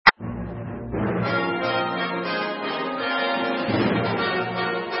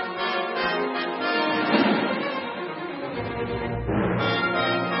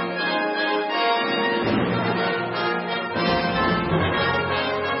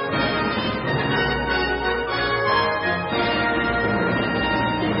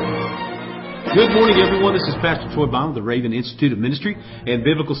Good morning, everyone. This is Pastor Troy Baum of the Raven Institute of Ministry and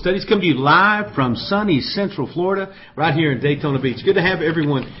Biblical Studies, coming to you live from sunny Central Florida, right here in Daytona Beach. Good to have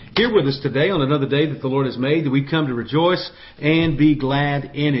everyone here with us today on another day that the Lord has made, that we've come to rejoice and be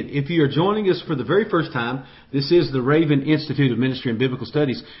glad in it. If you are joining us for the very first time, this is the Raven Institute of Ministry and Biblical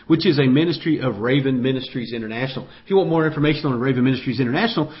Studies, which is a ministry of Raven Ministries International. If you want more information on Raven Ministries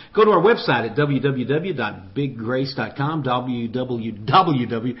International, go to our website at www.biggrace.com,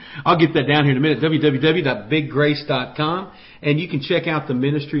 I'll get that down here in a minute, www.biggrace.com, and you can check out the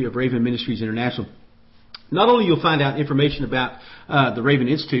ministry of Raven Ministries International. Not only you'll find out information about the Raven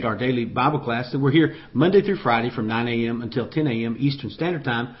Institute, our daily Bible class, that we're here Monday through Friday from 9 a.m. until 10 a.m. Eastern Standard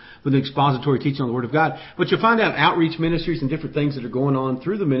Time with an expository teaching on the Word of God. But you'll find out outreach ministries and different things that are going on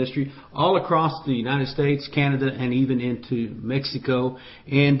through the ministry all across the United States, Canada, and even into Mexico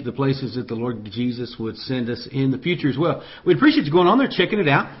and the places that the Lord Jesus would send us in the future as well. We'd appreciate you going on there, checking it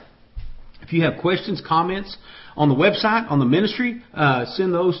out. If you have questions, comments on the website, on the ministry,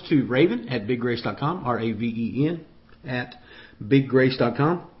 send those to Raven at biggrace.com, RAVEN at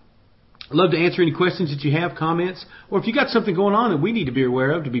biggrace.com. I'd love to answer any questions that you have, comments, or if you got something going on that we need to be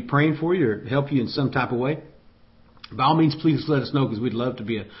aware of, to be praying for you or help you in some type of way. By all means, please let us know, because we'd love to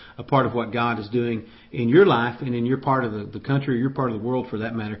be a part of what God is doing in your life and in your part of the country or your part of the world for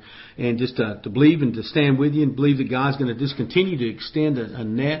that matter. And just to believe and to stand with you and believe that God's going to just continue to extend a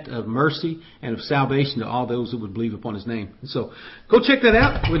net of mercy and of salvation to all those that would believe upon His name. And so go check that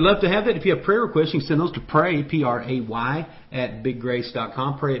out. We'd love to have that. If you have prayer requests, you can send those to pray, P-R-A-Y, at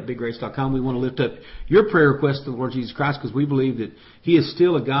biggrace.com. Pray at biggrace.com. We want to lift up your prayer requests to the Lord Jesus Christ, because we believe that He is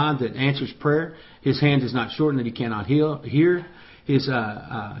still a God that answers prayer. His hand is not shortened that He cannot hear. He's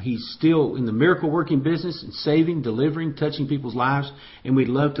still in the miracle working business and saving, delivering, touching people's lives. And we'd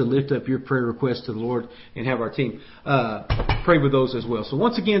love to lift up your prayer requests to the Lord and have our team pray with those as well. So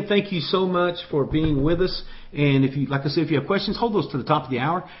once again, thank you so much for being with us. And if you, like I said, if you have questions, hold those to the top of the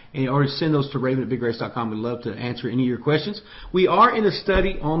hour, or send those to Raven at biggrace.com. We'd love to answer any of your questions. We are in a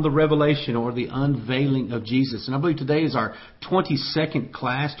study on the revelation, or the unveiling of Jesus. And I believe today is our 22nd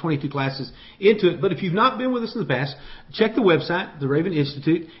class, 22 classes into it. But if you've not been with us in the past, check the website, the Raven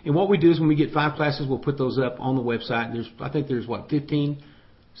Institute. And what we do is when we get 5 classes, we'll put those up on the website. I think there's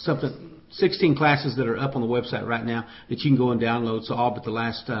 16 classes that are up on the website right now that you can go and download. So all but the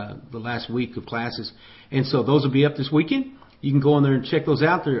last week of classes. And so those will be up this weekend. You can go in there and check those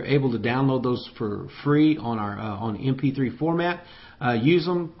out. They're able to download those for free on our on MP3 format. Use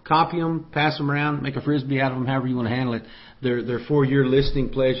them, copy them, pass them around, make a frisbee out of them, however you want to handle it. They're for your listening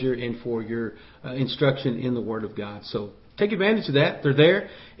pleasure and for your instruction in the Word of God. So take advantage of that. They're there,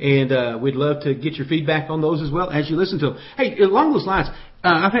 and we'd love to get your feedback on those as well as you listen to them. Hey, along those lines,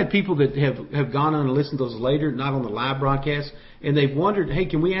 I've had people that have gone on and listened to those later, not on the live broadcast, and they've wondered, hey,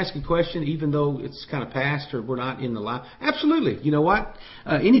 can we ask a question even though it's kind of past or we're not in the live? Absolutely. You know what?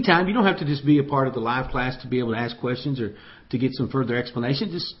 Anytime. You don't have to just be a part of the live class to be able to ask questions or to get some further explanation.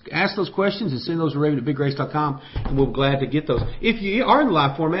 Just ask those questions and send those to Raven at biggrace.com, and we'll be glad to get those. If you are in the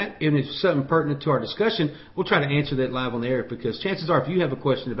live format and it's something pertinent to our discussion, we'll try to answer that live on the air, because chances are if you have a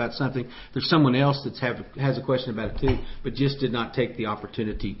question about something, there's someone else that has a question about it too, but just did not take the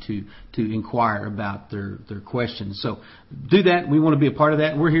opportunity to inquire about their questions. So do that. We want to be a part of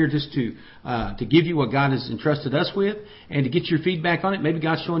that. We're here just to give you what God has entrusted us with and to get your feedback on it. Maybe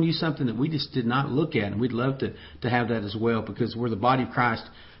God's showing you something that we just did not look at, and we'd love to have that as well, because we're the body of Christ,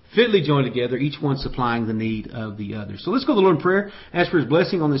 fitly joined together, each one supplying the need of the other. So let's go to the Lord in prayer, ask for His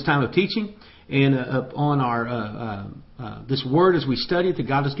blessing on this time of teaching and on our this Word as we study it, that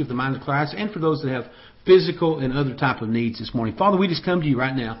God does give the mind of Christ, and for those that have physical and other type of needs this morning. Father, we just come to you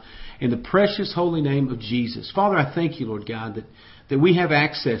right now in the precious holy name of Jesus. Father, I thank you, Lord God, that we have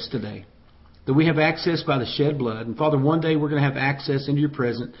access today, that we have access by the shed blood. And Father, one day we're going to have access into your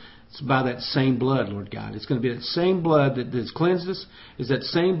presence. It's by that same blood, Lord God. It's going to be that same blood that has cleansed us. It's that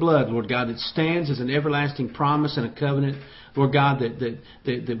same blood, Lord God, that stands as an everlasting promise and a covenant, Lord God,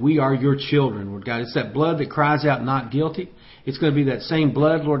 that we are your children, Lord God. It's that blood that cries out, not guilty. It's going to be that same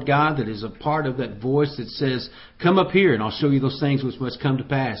blood, Lord God, that is a part of that voice that says, come up here and I'll show you those things which must come to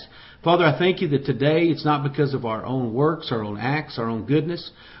pass. Father, I thank you that today it's not because of our own works, our own acts, our own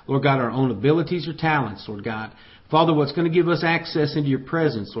goodness, Lord God, our own abilities or talents, Lord God. Father, what's going to give us access into your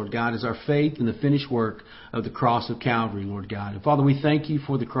presence, Lord God, is our faith in the finished work of the cross of Calvary, Lord God. And Father, we thank you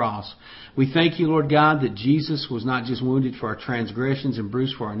for the cross. We thank you, Lord God, that Jesus was not just wounded for our transgressions and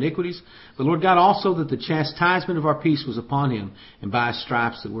bruised for our iniquities, but Lord God, also that the chastisement of our peace was upon him, and by his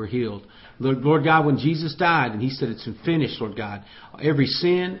stripes that we're healed. Lord God, when Jesus died and he said it's finished, Lord God, every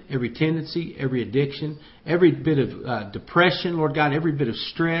sin, every tendency, every addiction, every bit of depression, Lord God, every bit of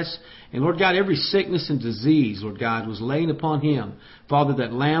stress, and Lord God, every sickness and disease, Lord God, was laid upon Him. Father,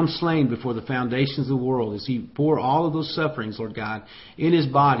 that Lamb slain before the foundations of the world, as He bore all of those sufferings, Lord God, in His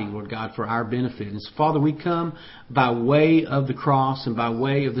body, Lord God, for our benefit. And so, Father, we come by way of the cross and by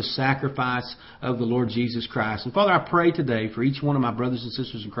way of the sacrifice of the Lord Jesus Christ. And Father, I pray today for each one of my brothers and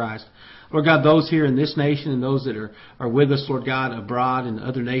sisters in Christ, Lord God, those here in this nation and those that are with us, Lord God, abroad in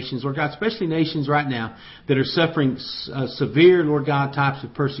other nations, Lord God, especially nations right now that are suffering severe, Lord God, types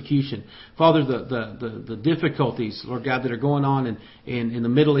of persecution. Father, the difficulties, Lord God, that are going on in the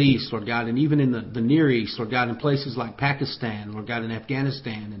Middle East, Lord God, and even in the Near East, Lord God, in places like Pakistan, Lord God, in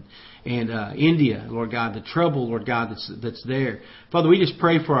Afghanistan and India, Lord God, the trouble, Lord God, that's there. Father, we just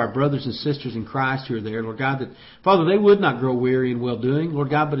pray for our brothers and sisters in Christ who are there, Lord God, that, Father, they would not grow weary in well-doing, Lord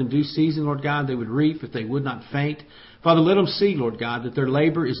God, but in due season, Lord God, they would reap if they would not faint. Father, let them see, Lord God, that their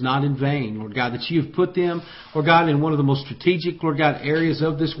labor is not in vain, Lord God, that you have put them, Lord God, in one of the most strategic, Lord God, areas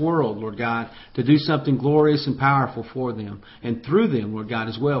of this world, Lord God, to do something glorious and powerful for them and through them, Lord God,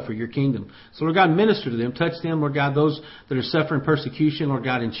 as well for your kingdom. So, Lord God, minister to them, touch them, Lord God, those that are suffering persecution, Lord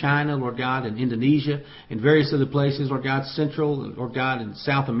God, in China, Lord God, in Indonesia, and various other places, Lord God, Central, Lord God, in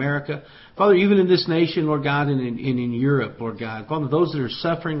South America. Father, even in this nation, Lord God, and in Europe, Lord God. Father, those that are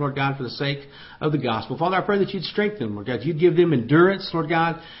suffering, Lord God, for the sake of the gospel. Father, I pray that you'd strengthen them, Lord God. You'd give them endurance, Lord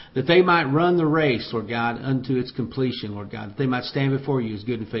God, that they might run the race, Lord God, unto its completion, Lord God. That they might stand before you as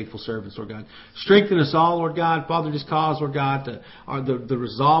good and faithful servants, Lord God. Strengthen us all, Lord God. Father, just cause, Lord God, the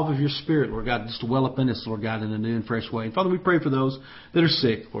resolve of your Spirit, Lord God, just to well up in us, Lord God, in a new and fresh way. And Father, we pray for those that are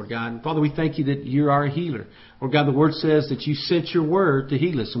sick, Lord God. And Father, we thank you that you are a healer. Lord God, the Word says that you sent your Word to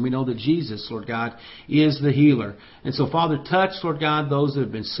heal us, and we know that Jesus, Lord God, is the healer. And so, Father, touch, Lord God, those that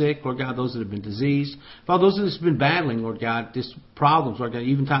have been sick, Lord God, those that have been diseased. Father, those that have been battling, Lord God, just problems, Lord God,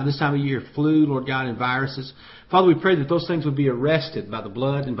 even this time of year, flu, Lord God, and viruses. Father, we pray that those things would be arrested by the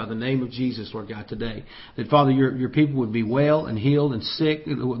blood and by the name of Jesus, Lord God, today. That, Father, your people would be well and healed and sick,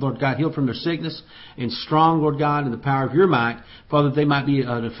 Lord God, healed from their sickness and strong, Lord God, in the power of your might. Father, that they might be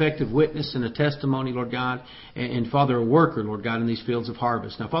an effective witness and a testimony, Lord God, and Father, a worker, Lord God, in these fields of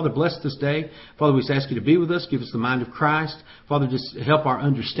harvest. Now, Father, bless this day. Father, we just ask you to be with us. Give us the mind of Christ. Father, just help our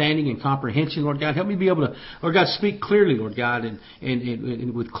understanding and comprehension, Lord God. Help me be able to, Lord God, speak clearly, Lord God,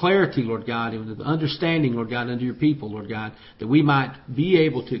 and with clarity, Lord God, and with understanding, Lord God, unto your people, Lord God, that we might be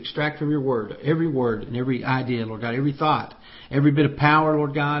able to extract from your word and every idea, Lord God, every thought, every bit of power,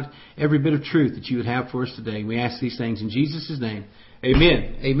 Lord God, every bit of truth that you would have for us today. We ask these things in Jesus' name.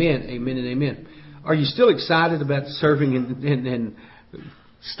 Amen. Amen. Amen and amen. Are you still excited about serving and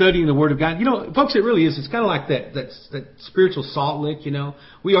studying the Word of God? You know, folks, it really is. It's kind of like that spiritual salt lick, you know.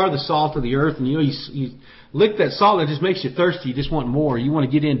 We are the salt of the earth, and, you know, you lick that salt and it just makes you thirsty. You just want more. You want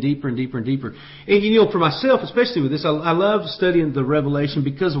to get in deeper and deeper and deeper. And, you know, for myself, especially with this, I love studying the Revelation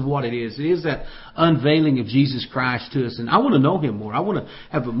because of what it is. It is that unveiling of Jesus Christ to us. And I want to know Him more. I want to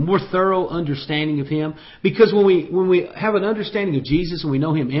have a more thorough understanding of Him. Because when we have an understanding of Jesus and we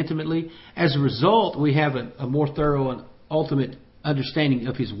know Him intimately, as a result, we have a more thorough and ultimate understanding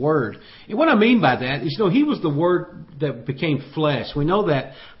of His Word. And what I mean by that is, you know, He was the Word that became flesh. We know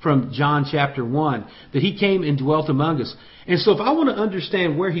that from John chapter 1, that He came and dwelt among us. And so if I want to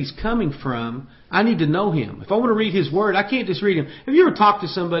understand where He's coming from, I need to know Him. If I want to read His Word, I can't just read Him. Have you ever talked to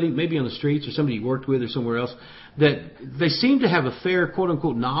somebody, maybe on the streets or somebody you worked with or somewhere else, that they seem to have a fair,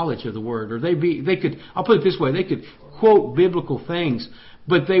 quote-unquote, knowledge of the Word? Or they could, I'll put it this way, they could quote biblical things,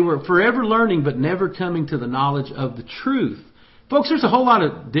 but they were forever learning but never coming to the knowledge of the truth. Folks, there's a whole lot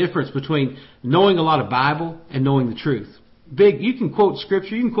of difference between knowing a lot of Bible and knowing the truth. You can quote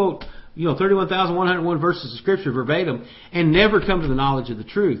Scripture, you can quote, 31,101 verses of Scripture verbatim and never come to the knowledge of the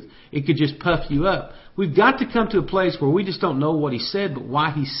truth. It could just puff you up. We've got to come to a place where we just don't know what He said, but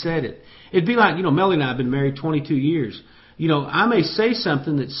why He said it. It'd be like, Melanie and I have been married 22 years. I may say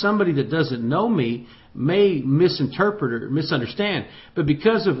something that somebody that doesn't know me may misinterpret or misunderstand. But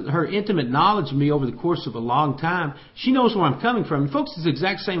because of her intimate knowledge of me over the course of a long time, she knows where I'm coming from. And folks, it's the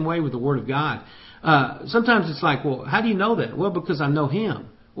exact same way with the Word of God. Sometimes it's like, well, how do you know that? Well, because I know Him.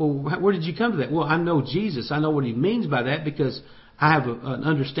 Well, where did you come to that? Well, I know Jesus. I know what He means by that because I have an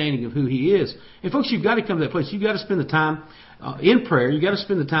understanding of who He is. And folks, you've got to come to that place. You've got to spend the time in prayer. You've got to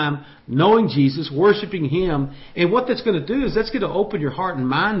spend the time knowing Jesus, worshiping Him. And what that's going to do is that's going to open your heart and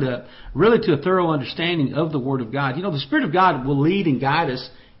mind up really to a thorough understanding of the Word of God. The Spirit of God will lead and guide us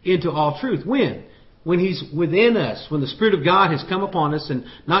into all truth. When? when He's within us, when the Spirit of God has come upon us, and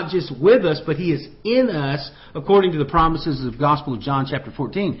not just with us, but He is in us, according to the promises of the Gospel of John chapter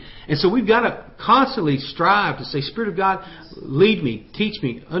 14. And so we've got to constantly strive to say, Spirit of God, lead me, teach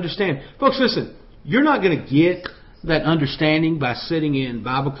me, understand. Folks, listen, you're not going to get that understanding by sitting in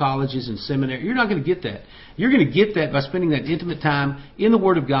Bible colleges and seminary. You're not going to get that. You're going to get that by spending that intimate time in the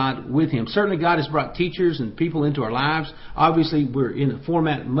Word of God with Him. Certainly God has brought teachers and people into our lives. Obviously we're in a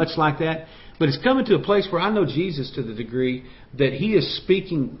format much like that. But it's coming to a place where I know Jesus to the degree that He is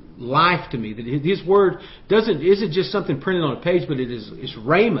speaking life to me. That His Word isn't just something printed on a page, but it's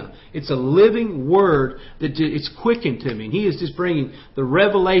rhema. It's a living Word that it's quickened to me. And He is just bringing the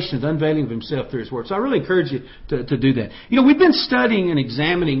revelation, the unveiling of Himself through His Word. So I really encourage you to do that. You know, we've been studying and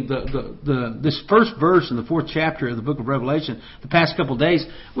examining this first verse in the 4th chapter of the book of Revelation the past couple of days,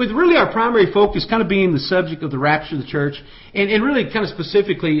 with really our primary focus kind of being the subject of the rapture of the church, and really kind of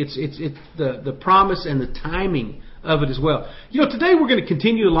specifically it's the promise and the timing of it as well. You know, today we're going to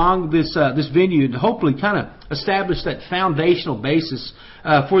continue along this venue and hopefully kind of establish that foundational basis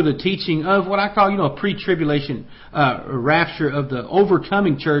for the teaching of what I call, a pre-tribulation rapture of the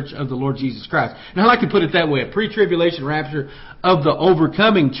overcoming church of the Lord Jesus Christ. And I like to put it that way, a pre-tribulation rapture of the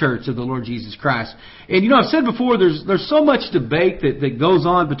overcoming church of the Lord Jesus Christ. And I've said before, there's so much debate that goes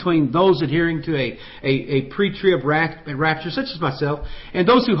on between those adhering to a pre-trib rapture, such as myself, and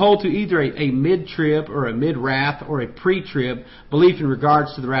those who hold to either a mid-trib or a mid-wrath or a pre-trib belief in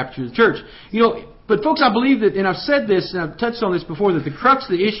regards to the rapture of the church. But folks, I believe that, and I've said this, and I've touched on this before, that the crux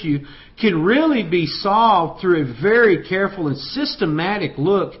of the issue can really be solved through a very careful and systematic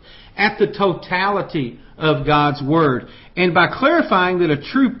look at the totality of God's Word. And by clarifying that a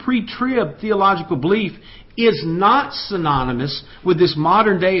true pre-trib theological belief is not synonymous with this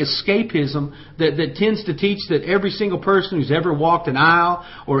modern day escapism that tends to teach that every single person who's ever walked an aisle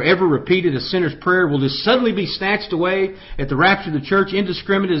or ever repeated a sinner's prayer will just suddenly be snatched away at the rapture of the church,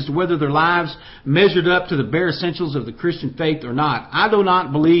 indiscriminate as to whether their lives measured up to the bare essentials of the Christian faith or not. I do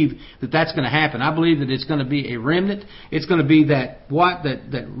not believe that that's going to happen. I believe that it's going to be a remnant. It's going to be that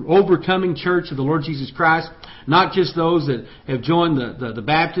overcoming church of the Lord Jesus Christ, not just those that have joined the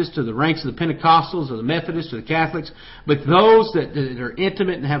Baptists or the ranks of the Pentecostals or the Methodists or the Catholics, but those that are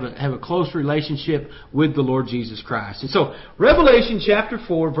intimate and have a close relationship with the Lord Jesus Christ. And so, Revelation chapter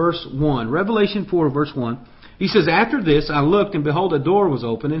 4, verse 1. Revelation 4, verse 1. He says, "After this I looked, and behold, a door was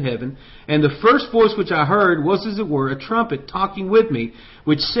open in heaven, and the first voice which I heard was, as it were, a trumpet talking with me,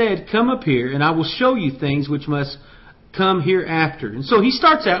 which said, Come up here, and I will show you things which must come hereafter." And so he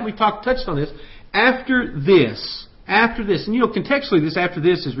starts out, and we touched on this, after this. And contextually, this after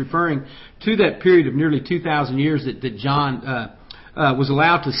this is referring to that period of nearly 2,000 years that John was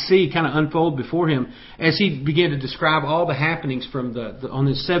allowed to see kind of unfold before him as he began to describe all the happenings from on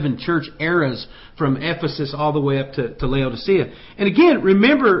the 7 church eras from Ephesus all the way up to Laodicea. And again,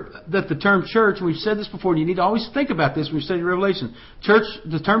 remember that the term church, and we've said this before, and you need to always think about this when you study Revelation.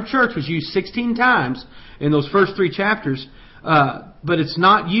 The term church was used 16 times in those first 3 chapters. But it's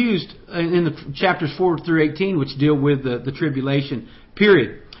not used in the chapters 4 through 18, which deal with the tribulation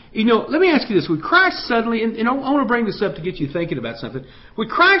period. Let me ask you this. Would Christ suddenly, and I want to bring this up to get you thinking about something, would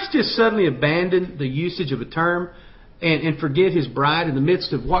Christ just suddenly abandon the usage of a term and forget His bride in the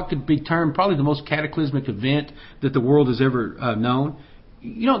midst of what could be termed probably the most cataclysmic event that the world has ever known?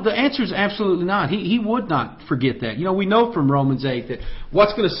 The answer is absolutely not. He would not forget that. We know from Romans 8 that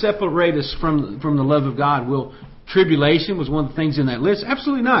what's going to separate us from the love of God tribulation was one of the things in that list?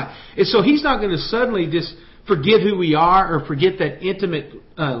 Absolutely not. And so He's not going to suddenly just forget who we are or forget that intimate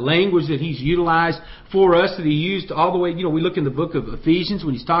language that He's utilized for us, that He used all the way. We look in the book of Ephesians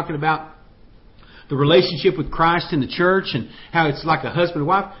when He's talking about the relationship with Christ in the church and how it's like a husband and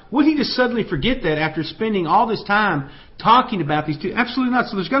wife. Would He just suddenly forget that after spending all this time talking about these two? Absolutely not.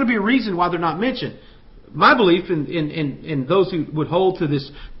 So there's got to be a reason why they're not mentioned. My belief in those who would hold to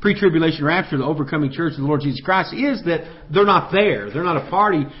this pre-tribulation rapture, the overcoming church of the Lord Jesus Christ, is that they're not there. They're not a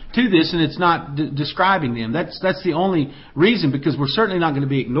party to this, and it's not describing them. That's the only reason, because we're certainly not going to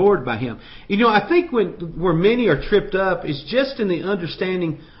be ignored by Him. I think where many are tripped up is just in the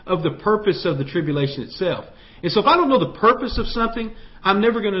understanding of the purpose of the tribulation itself. And so if I don't know the purpose of something, I'm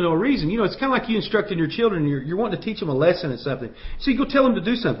never going to know a reason. It's kind of like you instructing your children. You're wanting to teach them a lesson in something. So you go tell them to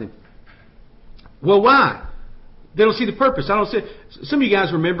do something. Well, why? They don't see the purpose. I don't see. Some of you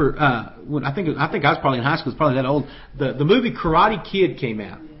guys remember when I think I was probably in high school. It's probably that old. The movie Karate Kid came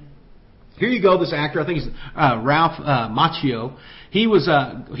out. Here you go. This actor, I think he's Ralph Macchio. He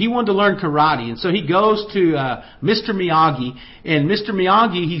wanted to learn karate, and so he goes to Mr. Miyagi. And Mr.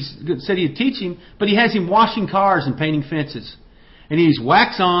 Miyagi, he said he'd teach him, but he has him washing cars and painting fences. And he's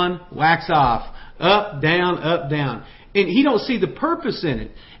wax on, wax off. Up, down, up, down. And he don't see the purpose in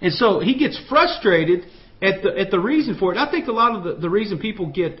it. And so he gets frustrated at the reason for it. I think a lot of the reason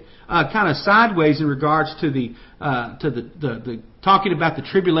people get kind of sideways in regards to the talking about the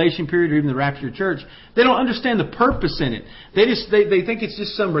tribulation period or even the rapture of the church, they don't understand the purpose in it. They think it's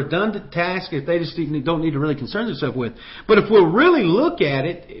just some redundant task that they just don't need to really concern themselves with. But if we'll really look at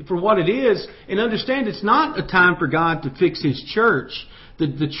it for what it is and understand it's not a time for God to fix His church.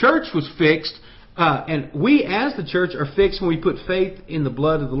 The church was fixed. And we as the church are fixed when we put faith in the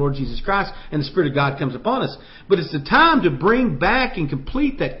blood of the Lord Jesus Christ and the Spirit of God comes upon us. But it's the time to bring back and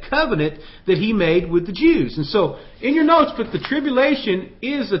complete that covenant that He made with the Jews. And so in your notes, but the tribulation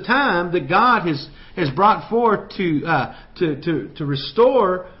is a time that God has brought forth to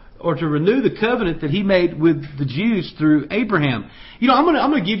restore or to renew the covenant that He made with the Jews through Abraham. You know, I'm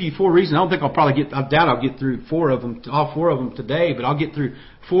going to give you 4 reasons. I don't think I doubt I'll get through 4 of them, all 4 of them today, but I'll get through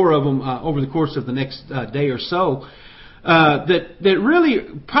 4 of them over the course of the next day or so. That really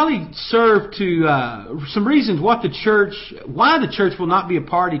probably serve to some reasons why the church will not be a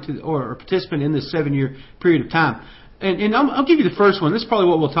party to or a participant in this 7-year period of time. And I'll give you the first one. This is probably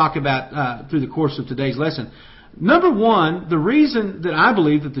what we'll talk about through the course of today's lesson. Number one, the reason that I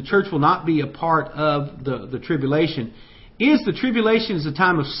believe that the church will not be a part of the tribulation is the tribulation is a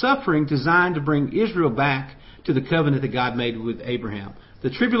time of suffering designed to bring Israel back to the covenant that God made with Abraham.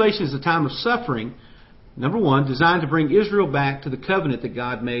 The tribulation is a time of suffering, number one, designed to bring Israel back to the covenant that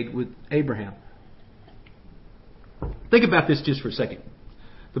God made with Abraham. Think about this just for a second.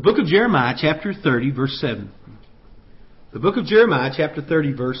 The book of Jeremiah, chapter 30, verse 7. The book of Jeremiah, chapter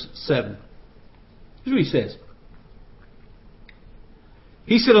 30, verse 7. Here's what he says.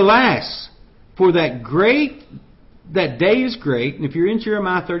 He said, alas, for that day is great. And if you're in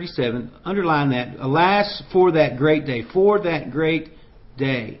Jeremiah 37, underline that. Alas, for that great day. For that great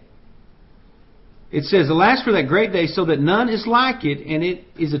day. It says, alas, for that great day, so that none is like it, and it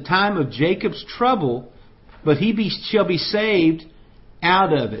is a time of Jacob's trouble, but shall be saved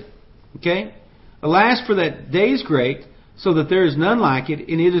out of it. Okay? Alas, for that day is great, so that there is none like it,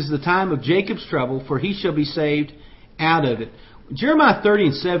 and it is the time of Jacob's trouble, for he shall be saved out of it. Jeremiah 30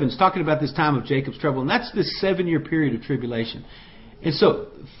 and 7 is talking about this time of Jacob's trouble, and that's this 7-year period of tribulation. And so,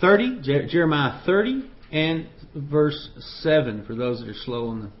 Jeremiah 30 and verse 7, for those that are slow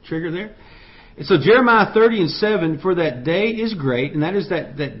on the trigger there. And so, Jeremiah 30 and 7, for that day is great, and that is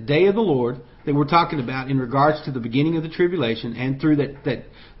that day of the Lord that we're talking about in regards to the beginning of the tribulation and through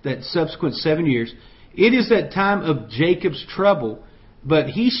that subsequent 7 years. It is that time of Jacob's trouble, but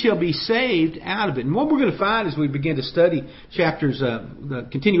he shall be saved out of it. And what we're going to find as we begin to study the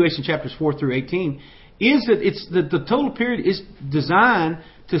continuation chapters 4 through 18, is that the total period is designed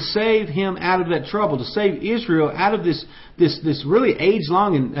to save him out of that trouble, to save Israel out of this really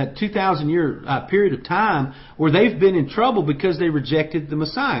age-long and 2,000-year period of time where they've been in trouble because they rejected the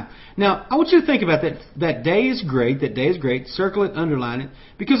Messiah. Now, I want you to think about that. That day is great. That day is great. Circle it, underline it,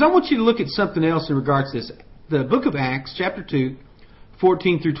 because I want you to look at something else in regards to this. The book of Acts, chapter 2,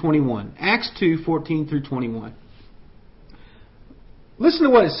 14 through 21. Acts 2, 14 through 21. Listen to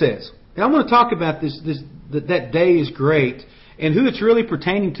what it says. And I want to talk about that day is great and who it's really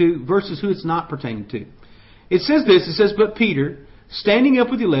pertaining to versus who it's not pertaining to. It says this. It says, but Peter, standing up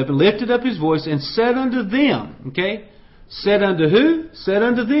with the 11, lifted up his voice and said unto them. Okay? Said unto who? Said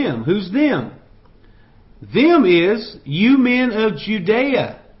unto them. Who's them? Them is you men of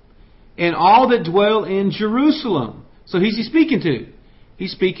Judea and all that dwell in Jerusalem. So who's he speaking to?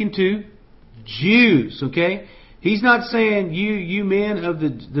 He's speaking to Jews, okay? He's not saying you men of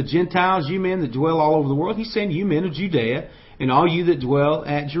the Gentiles, you men that dwell all over the world. He's saying you men of Judea and all you that dwell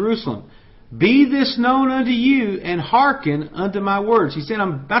at Jerusalem. Be this known unto you and hearken unto my words. He said,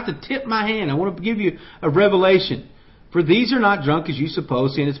 I'm about to tip my hand. I want to give you a revelation. For these are not drunk as you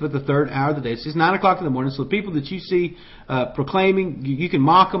suppose, seeing it's but the 3rd hour of the day. It's 9 o'clock in the morning. So the people that you see proclaiming, you can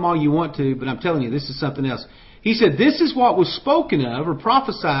mock them all you want to, but I'm telling you, this is something else. He said, this is what was spoken of or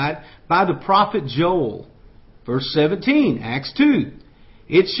prophesied by the prophet Joel. Verse 17, Acts 2.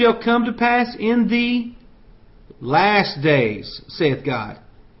 It shall come to pass in the last days, saith God,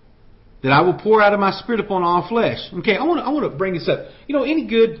 that I will pour out of my Spirit upon all flesh. Okay, I want to bring this up. You know, any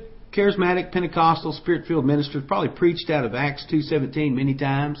good charismatic Pentecostal Spirit-filled minister probably preached out of Acts 2:17 many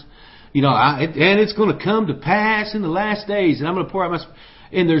times. You know, and it's going to come to pass in the last days, and I'm going to pour out my Spirit.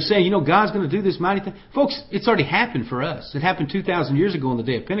 And they're saying, you know, God's going to do this mighty thing. Folks, it's already happened for us. It happened 2,000 years ago on the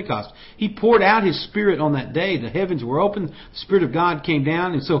day of Pentecost. He poured out His Spirit on that day. The heavens were open. The Spirit of God came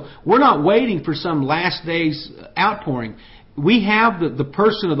down. And so we're not waiting for some last days outpouring. We have the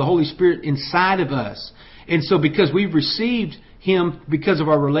person of the Holy Spirit inside of us. And so because we've received Him because of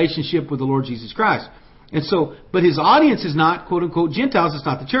our relationship with the Lord Jesus Christ. And so, but His audience is not, quote unquote, Gentiles. It's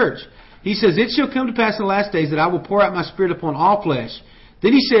not the church. He says, it shall come to pass in the last days that I will pour out my Spirit upon all flesh.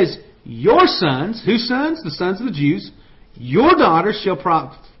 Then He says, your sons, whose sons? The sons of the Jews. Your daughters shall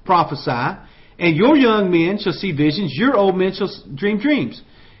prophesy, and your young men shall see visions. Your old men shall dream dreams.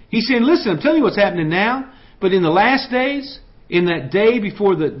 He's saying, listen, I'm telling you what's happening now, but in the last days, in that day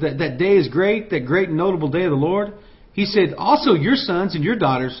before that day is great, that great and notable day of the Lord, He said, also your sons and your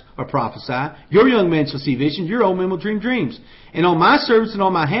daughters are prophesy. Your young men shall see visions. Your old men will dream dreams. And on my servants and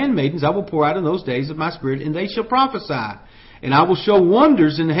on my handmaidens I will pour out in those days of my Spirit, and they shall prophesy. And I will show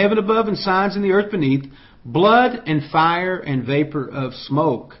wonders in the heaven above and signs in the earth beneath, blood and fire and vapor of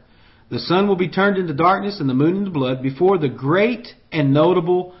smoke. The sun will be turned into darkness and the moon into blood before the great and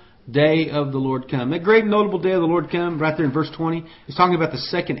notable day of the Lord come. That great and notable day of the Lord come, right there in verse 20, is talking about the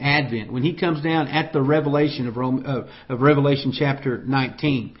second advent, when He comes down at the revelation of Revelation chapter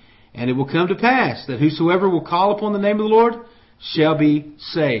 19. And it will come to pass that whosoever will call upon the name of the Lord shall be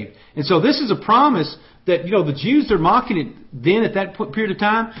saved. And so this is a promise that, the Jews, they're mocking it then at that period of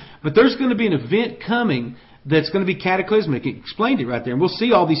time, but there's going to be an event coming that's going to be cataclysmic. He explained it right there. And we'll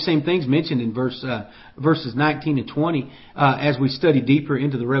see all these same things mentioned in verses 19 and 20 as we study deeper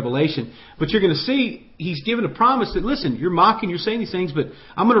into the Revelation. But you're going to see He's given a promise that, listen, you're mocking, you're saying these things, but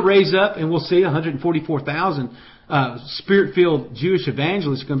I'm going to raise up, and we'll see 144,000 Spirit-filled Jewish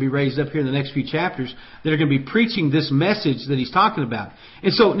evangelists are going to be raised up here in the next few chapters that are going to be preaching this message that He's talking about.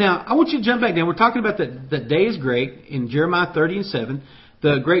 And so now I want you to jump back down. We're talking about that day is great in Jeremiah 30 and 7.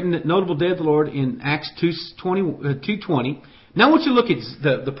 The great and notable day of the Lord in Acts 2:20. Now I want you to look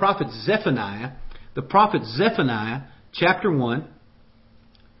at the prophet Zephaniah. The prophet Zephaniah, chapter 1,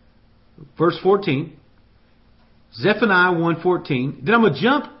 verse 14. Zephaniah 1:14. Then I'm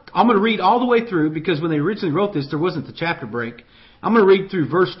going to read all the way through, because when they originally wrote this, there wasn't the chapter break. I'm going to read through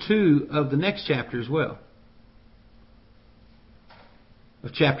verse 2 of the next chapter as well.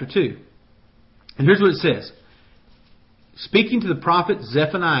 Of chapter 2. And here's what it says. Speaking to the prophet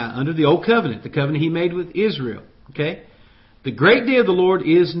Zephaniah under the old covenant, the covenant he made with Israel. Okay? The great day of the Lord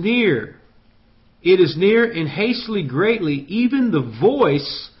is near. It is near and hastily greatly, even the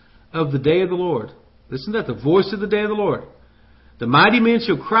voice of the day of the Lord. Listen to that, the voice of the day of the Lord. The mighty men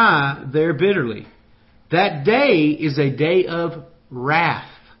shall cry there bitterly. That day is a day of wrath.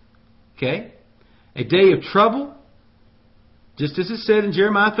 Okay? A day of trouble. Just as it said in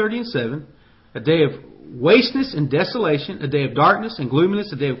Jeremiah 30 and 7. A day of wasteness and desolation, a day of darkness and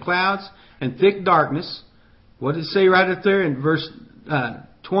gloominess, a day of clouds and thick darkness. What did it say right up there in verse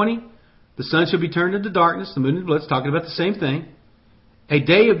 20? The sun shall be turned into darkness, the moon into blood. It's talking about the same thing. A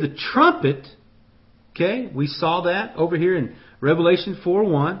day of the trumpet. Okay, we saw that over here in Revelation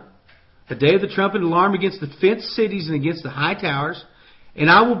 4:1. A day of the trumpet, alarm against the fenced cities and against the high towers.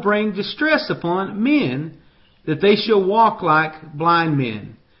 And I will bring distress upon men, that they shall walk like blind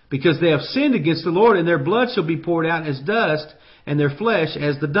men. Because they have sinned against the Lord, and their blood shall be poured out as dust, and their flesh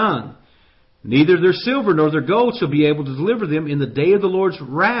as the dung. Neither their silver nor their gold shall be able to deliver them in the day of the Lord's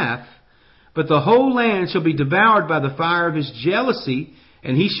wrath, but the whole land shall be devoured by the fire of His jealousy,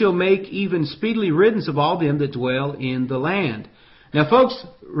 and He shall make even speedily riddance of all them that dwell in the land. Now, folks,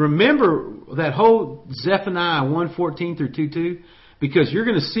 remember that whole Zephaniah 1:14 through 2:2, because you're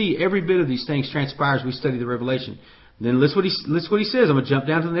going to see every bit of these things transpire as we study the Revelation. Then listen what he says. I'm going to jump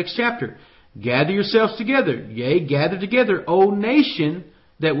down to the next chapter. Gather yourselves together. Yea, gather together, O nation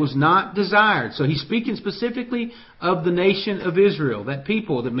that was not desired. So he's speaking specifically of the nation of Israel, that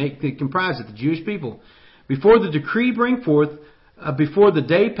people that comprise it, the Jewish people. Before the decree bring forth, before the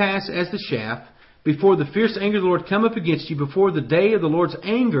day pass as the shaft, before the fierce anger of the Lord come up against you, before the day of the Lord's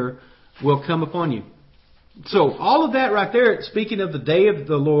anger will come upon you. So all of that right there, speaking of the day of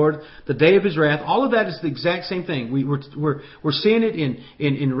the Lord, the day of His wrath, all of that is the exact same thing. We're seeing it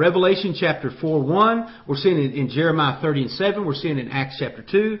in Revelation chapter 4:1. We're seeing it in Jeremiah 30 and 7. We're seeing it in Acts chapter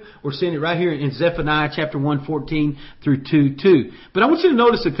 2. We're seeing it right here in Zephaniah chapter 1:14 through 2:2. But I want you to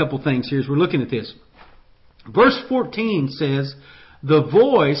notice a couple things here as we're looking at this. Verse 14 says, the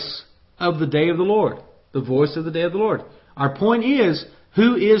voice of the day of the Lord. The voice of the day of the Lord. Our point is,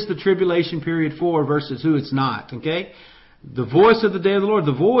 who is the tribulation period for versus who it's not, okay? The voice of the day of the Lord.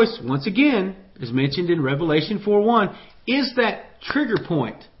 The voice, once again, is mentioned in Revelation 4:1, is that trigger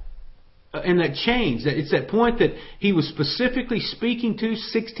point and that change. It's that point that He was specifically speaking to.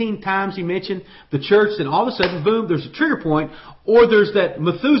 16 times He mentioned the church, and all of a sudden, boom, there's a trigger point, or there's that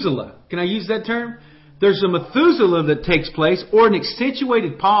Methuselah. Can I use that term? there's a Methuselah that takes place, or an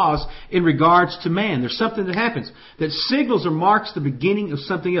accentuated pause in regards to man. There's something that happens that signals or marks the beginning of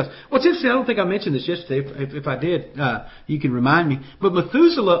something else. What's interesting, I don't think I mentioned this yesterday. If I did, you can remind me. But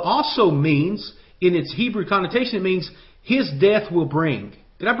Methuselah also means, in its Hebrew connotation, it means his death will bring.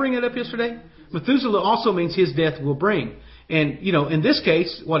 Did I bring that up yesterday? Methuselah also means his death will bring. And, in this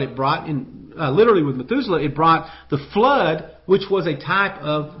case, what it brought, literally with Methuselah, it brought the flood, which was a type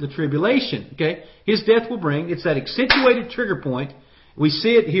of the tribulation. Okay? His death will bring. It's that accentuated trigger point. We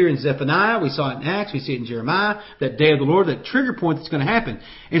see it here in Zephaniah. We saw it in Acts. We see it in Jeremiah. That day of the Lord, that trigger point that's going to happen.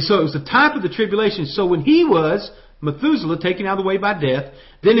 And so it was the type of the tribulation. So when he was, Methuselah, taken out of the way by death,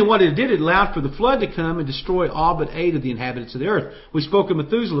 then what it did, it allowed for the flood to come and destroy all but 8 of the inhabitants of the earth. We spoke of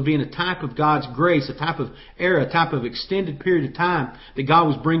Methuselah being a type of God's grace, a type of era, a type of extended period of time that God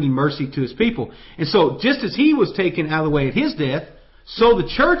was bringing mercy to His people. And so just as he was taken out of the way at his death, so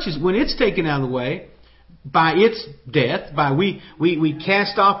the church is, when it's taken out of the way by its death, by we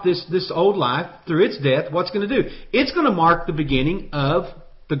cast off this old life through its death, what's going to do? It's going to mark the beginning of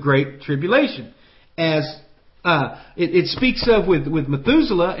the Great Tribulation. As it speaks of with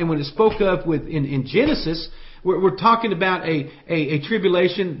Methuselah, and when it spoke of in Genesis, we're talking about a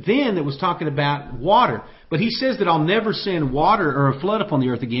tribulation then that was talking about water. But he says that I'll never send water or a flood upon the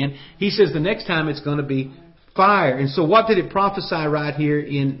earth again. He says the next time it's going to be fire. And so what did it prophesy right here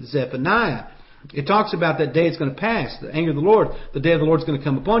in Zephaniah? It talks about that day it's going to pass. The anger of the Lord, the day of the Lord is going to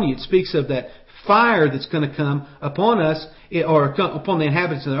come upon you. It speaks of that fire that's going to come upon us, or upon the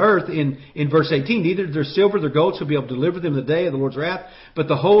inhabitants of the earth in verse 18. Neither their silver nor gold shall be able to deliver them in the day of the Lord's wrath, but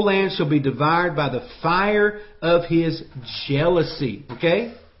the whole land shall be devoured by the fire of His jealousy.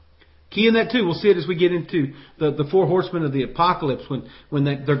 Okay? Key in that too. We'll see it as we get into the 4 horsemen of the apocalypse when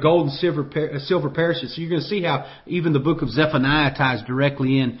their gold and silver perishes. So you're going to see how even the book of Zephaniah ties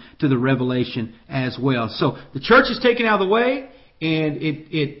directly in to the Revelation as well. So the church is taken out of the way, and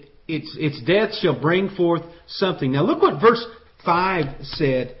its death shall bring forth something. Now look what verse 5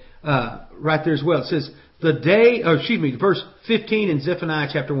 said right there as well. It says, verse 15 in Zephaniah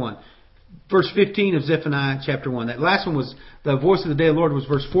chapter 1. Verse 15 of Zephaniah chapter 1. That last one was, the voice of the day of the Lord was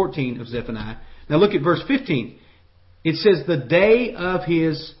verse 14 of Zephaniah. Now look at verse 15. It says, the day of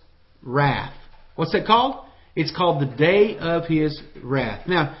His wrath. What's that called? It's called the day of His wrath.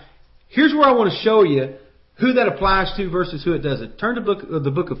 Now, here's where I want to show you who that applies to versus who it doesn't. Turn to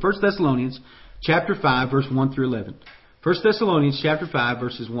the book of 1 Thessalonians chapter 5, verse 1 through 11. 1 Thessalonians chapter 5,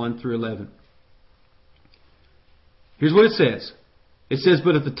 verses 1 through 11. Here's what it says. It says,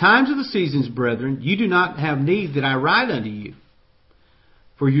 but at the times of the seasons, brethren, you do not have need that I write unto you.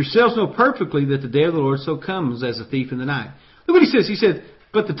 For yourselves know perfectly that the day of the Lord so comes as a thief in the night. Look what he says. He said,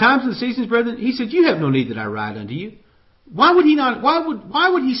 but the times of the seasons, brethren, he said, you have no need that I write unto you. Why would he not? Why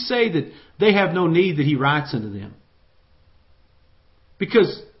would he say that they have no need that he writes unto them?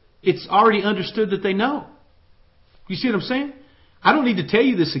 Because it's already understood that they know. You see what I'm saying? I don't need to tell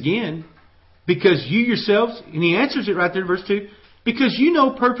you this again, because you yourselves, and he answers it right there in verse 2, because you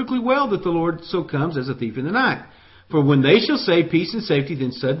know perfectly well that the Lord so comes as a thief in the night. For when they shall say peace and safety,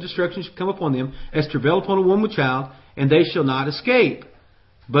 then sudden destruction shall come upon them, as travail upon a woman with child, and they shall not escape.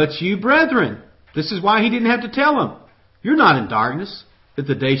 But you, brethren, this is why he didn't have to tell them. You're not in darkness, that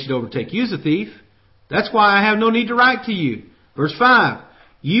the day should overtake you as a thief. That's why I have no need to write to you. Verse 5,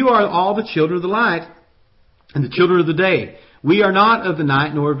 you are all the children of the light, and the children of the day. We are not of the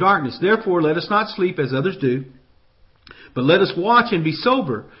night nor of darkness. Therefore let us not sleep as others do, but let us watch and be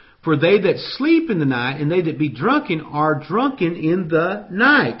sober. For they that sleep in the night and they that be drunken are drunken in the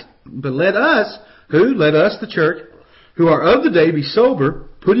night. But let us, the church, who are of the day, be sober,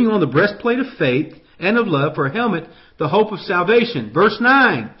 putting on the breastplate of faith and of love, for a helmet, the hope of salvation. Verse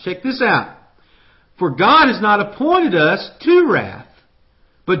 9, check this out. For God has not appointed us to wrath,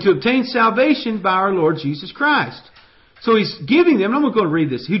 but to obtain salvation by our Lord Jesus Christ. So he's giving them, and I'm going to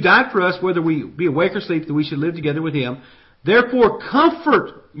read this, who died for us, whether we be awake or asleep, that we should live together with Him. Therefore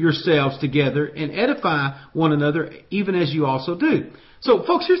comfort yourselves together and edify one another, even as you also do. So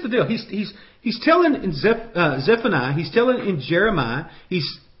folks, here's the deal. He's telling in Zephaniah, he's telling in Jeremiah,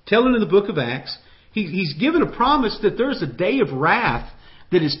 he's telling in the book of Acts, he's given a promise that there's a day of wrath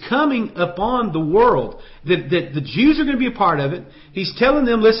that is coming upon the world, that the Jews are going to be a part of it. He's telling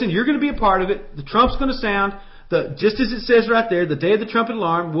them, listen, you're going to be a part of it. The trump's going to sound. Just as it says right there, the day of the trumpet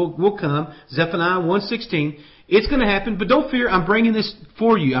alarm will come. Zephaniah 1:16. It's going to happen, but don't fear. I'm bringing this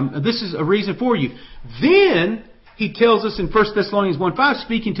for you. This is a reason for you. Then he tells us in 1 Thessalonians 1:5,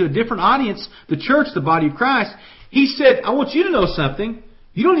 speaking to a different audience, the church, the body of Christ. He said, I want you to know something.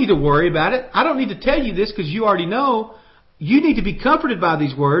 You don't need to worry about it. I don't need to tell you this because you already know. You need to be comforted by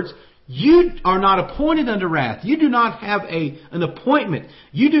these words. You are not appointed unto wrath. You do not have an appointment.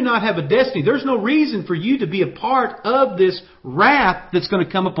 You do not have a destiny. There's no reason for you to be a part of this wrath that's going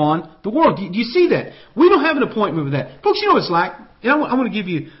to come upon the world. Do you see that? We don't have an appointment with that. Folks, you know what it's like? And I want to give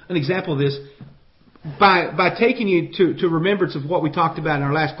you an example of this by taking you to remembrance of what we talked about in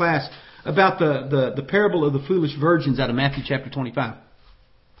our last class about the parable of the foolish virgins out of Matthew chapter 25.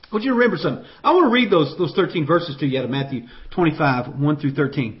 I want you to remember something. I want to read those 13 verses to you out of Matthew 25, 1 through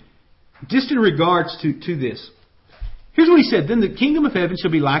 13. Just in regards to this. Here's what he said. Then the kingdom of heaven shall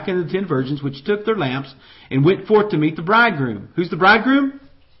be like unto the 10 virgins which took their lamps and went forth to meet the bridegroom. Who's the bridegroom?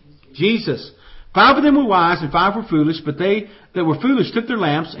 Jesus. 5 of them were wise and 5 were foolish, but they that were foolish took their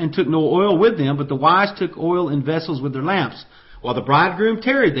lamps and took no oil with them, but the wise took oil in vessels with their lamps. While the bridegroom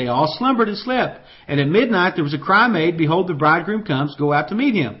tarried, they all slumbered and slept. And at midnight there was a cry made, Behold, the bridegroom comes, go out to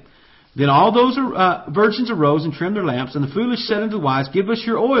meet him. Then all those virgins arose and trimmed their lamps, and the foolish said unto the wise, Give us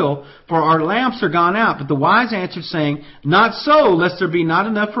your oil, for our lamps are gone out. But the wise answered, saying, Not so, lest there be not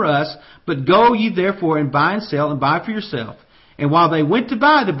enough for us, but go ye therefore and buy and sell, and buy for yourself. And while they went to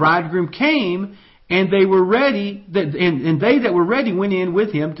buy, the bridegroom came, and they were ready, and they that were ready went in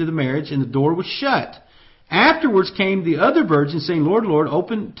with him to the marriage, and the door was shut. Afterwards came the other virgins, saying, Lord, Lord,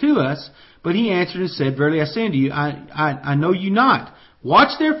 open to us. But he answered and said, Verily I say unto you, I know you not.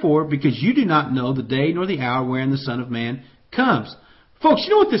 Watch therefore, because you do not know the day nor the hour wherein the Son of Man comes. Folks, you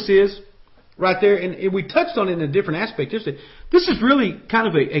know what this is? Right there, and we touched on it in a different aspect. This is really kind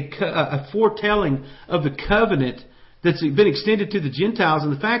of a foretelling of the covenant that's been extended to the Gentiles,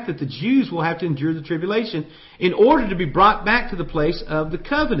 and the fact that the Jews will have to endure the tribulation in order to be brought back to the place of the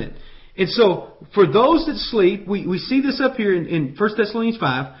covenant. And so, for those that sleep, we see this up here in 1 Thessalonians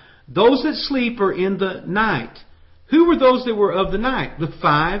 5, those that sleep are in the night. Who were those that were of the night? The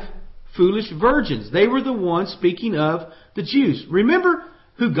 5 foolish virgins. They were the ones speaking of the Jews. Remember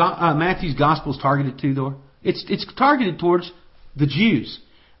who Matthew's gospel is targeted to, though? It's targeted towards the Jews.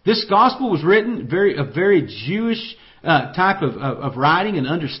 This gospel was written a very Jewish type of writing and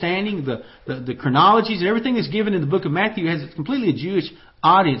understanding. The chronologies and everything that's given in the book of Matthew has completely a Jewish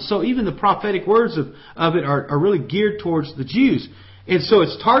audience. So even the prophetic words of it are really geared towards the Jews. And so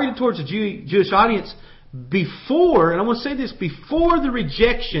it's targeted towards the Jewish audience before, and I want to say this, before the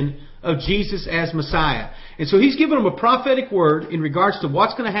rejection of Jesus as Messiah. And so he's given them a prophetic word in regards to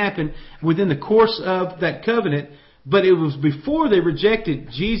what's going to happen within the course of that covenant, but it was before they rejected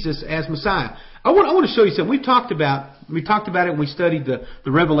Jesus as Messiah. I want to show you something. We talked about it when we studied the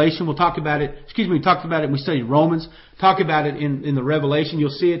Revelation. We talked about it when we studied Romans. Talk about it in the Revelation. You'll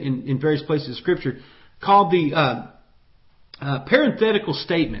see it in various places of Scripture, called the parenthetical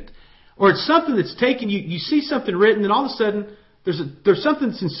statement. Or it's something that's taken, you see something written, and all of a sudden there's something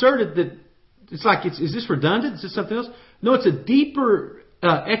that's inserted that it's like, is this redundant? Is this something else? No, it's a deeper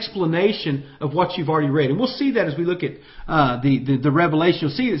explanation of what you've already read. And we'll see that as we look at the Revelation. You'll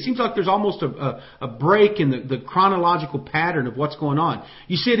see it seems like there's almost a break in the chronological pattern of what's going on.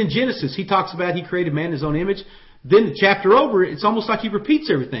 You see it in Genesis. He talks about he created man in his own image. Then the chapter over, it's almost like he repeats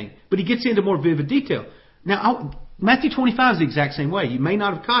everything. But he gets into more vivid detail. Now, Matthew 25 is the exact same way. You may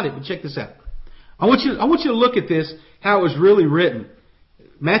not have caught it, but check this out. I want you to look at this, how it was really written.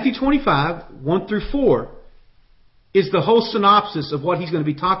 Matthew 25, 1 through 4, is the whole synopsis of what he's going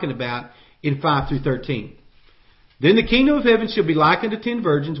to be talking about in 5 through 13. Then the kingdom of heaven shall be like unto 10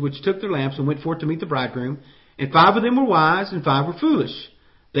 virgins, which took their lamps and went forth to meet the bridegroom. And 5 of them were wise, and 5 were foolish.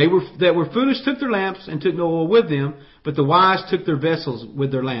 They that were foolish took their lamps and took no oil with them, but the wise took their vessels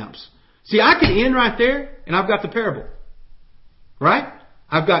with their lamps. See, I could end right there, and I've got the parable. Right?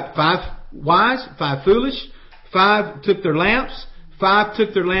 I've got 5 wise, 5 foolish, 5 took their lamps, 5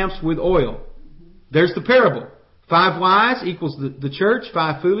 took their lamps with oil. There's the parable. 5 wise equals the church,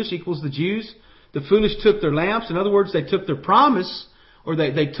 5 foolish equals the Jews. The foolish took their lamps. In other words, they took their promise, or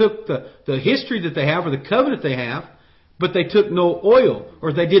they took the history that they have, or the covenant they have, but they took no oil,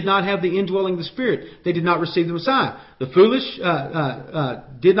 or they did not have the indwelling of the Spirit. They did not receive the Messiah. The foolish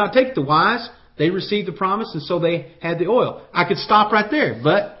did not take the wise. They received the promise, and so they had the oil. I could stop right there,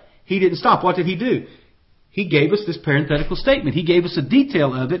 but he didn't stop. What did he do? He gave us this parenthetical statement. He gave us a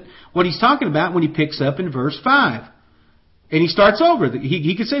detail of it, what he's talking about when he picks up in verse 5. And he starts over.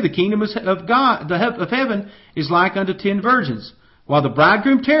 He could say the kingdom of God, of heaven, is like unto 10 virgins. While the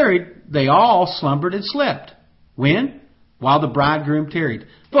bridegroom tarried, they all slumbered and slept. When? While the bridegroom tarried.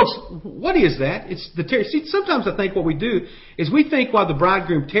 Folks, what is that? It's the tarry. See, sometimes I think what we do is we think while the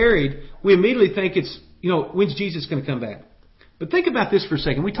bridegroom tarried, we immediately think it's, when's Jesus going to come back? But think about this for a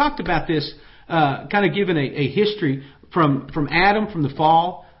second. We talked about this, kind of given a history from Adam, from the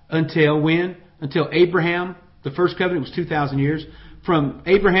fall, until when? Until Abraham. The first covenant was 2,000 years. from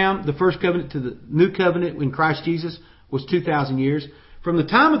Abraham, the first covenant, to the new covenant in Christ Jesus was 2,000 years. From the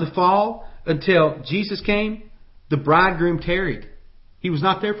time of the fall until Jesus came, the bridegroom tarried. He was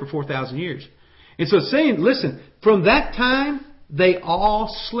not there for 4,000 years. And so it's saying, listen, from that time, they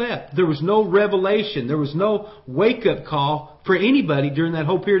all slept. There was no revelation. There was no wake-up call for anybody during that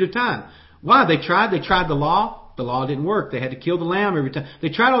whole period of time. Why? They tried the law. The law didn't work. They had to kill the lamb every time. They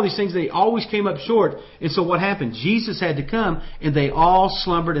tried all these things. They always came up short. And so what happened? Jesus had to come, and they all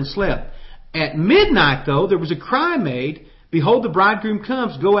slumbered and slept. At midnight, though, there was a cry made, "Behold, the bridegroom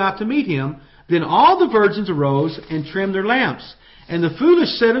comes, go out to meet him." Then all the virgins arose and trimmed their lamps. And the foolish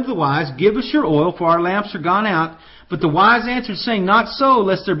said unto the wise, "Give us your oil, for our lamps are gone out." But the wise answered, saying, "Not so,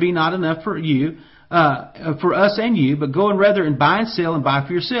 lest there be not enough for you, for us and you, but go and rather and buy and sell and buy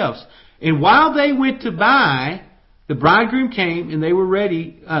for yourselves." And while they went to buy, the bridegroom came, and they were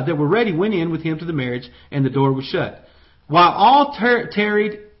ready. That were ready went in with him to the marriage, and the door was shut. While all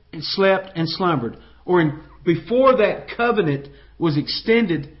tarried and slept and slumbered, before that covenant was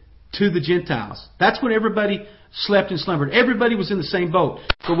extended to the Gentiles. That's when everybody slept and slumbered. Everybody was in the same boat.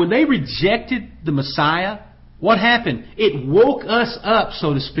 But when they rejected the Messiah, what happened? It woke us up,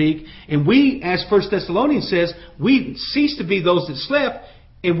 so to speak. And we, as 1 Thessalonians says, we ceased to be those that slept,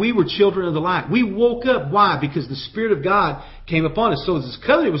 and we were children of the light. We woke up. Why? Because the Spirit of God came upon us. So as this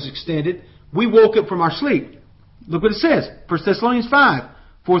covenant was extended, we woke up from our sleep. Look what it says. 1 Thessalonians 5,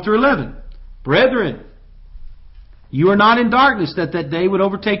 4 through 11. Brethren, you are not in darkness, that day would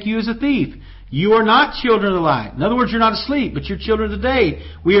overtake you as a thief. You are not children of the light. In other words, you're not asleep, but you're children of the day.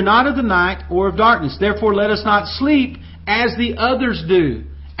 We are not of the night or of darkness. Therefore, let us not sleep as the others do,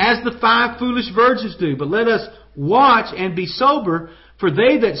 as the 5 foolish virgins do. But let us watch and be sober. For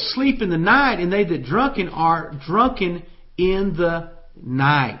they that sleep in the night and they that drunken are drunken in the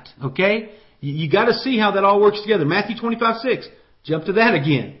night. Okay? You got to see how that all works together. Matthew 25:6. Jump to that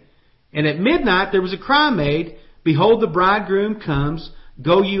again. And at midnight there was a cry made, "Behold, the bridegroom comes,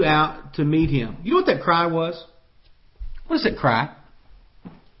 go you out to meet him." You know what that cry was? What is that cry?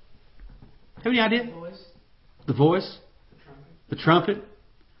 Have any idea? The voice? The trumpet?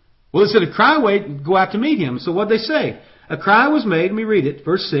 Well, it said a cry made, go out to meet him. So what did they say? A cry was made, let me read it,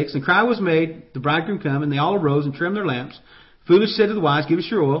 verse 6. A cry was made, the bridegroom come, and they all arose and trimmed their lamps. Foolish said to the wise, "Give us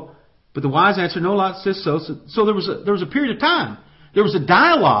your oil." But the wise answered, "No, lot says so." So there was a period of time. There was a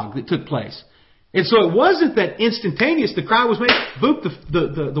dialogue that took place. And so it wasn't that instantaneous. The cry was made, boop,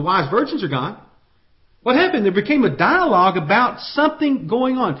 the wise virgins are gone. What happened? There became a dialogue about something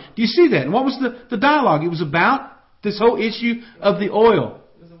going on. Do you see that? And what was the dialogue? It was about this whole issue of the oil.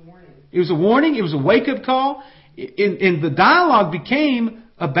 It was a warning. It was a warning. It was a wake-up call. And the dialogue became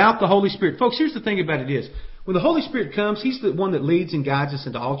about the Holy Spirit. Folks, here's the thing about it is, when the Holy Spirit comes, He's the one that leads and guides us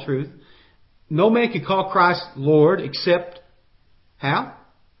into all truth. No man can call Christ Lord except how?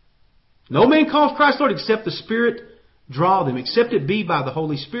 No man calls Christ Lord except the Spirit draw them, except it be by the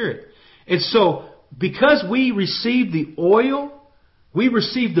Holy Spirit. And so, because we received the oil, we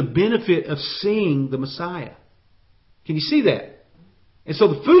received the benefit of seeing the Messiah. Can you see that? And so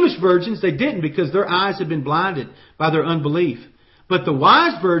the foolish virgins, they didn't, because their eyes had been blinded by their unbelief. But the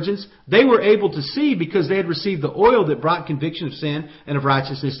wise virgins, they were able to see because they had received the oil that brought conviction of sin and of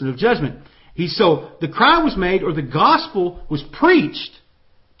righteousness and of judgment. So the cry was made, or the gospel was preached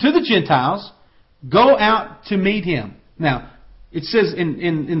to the Gentiles, go out to meet him. Now, it says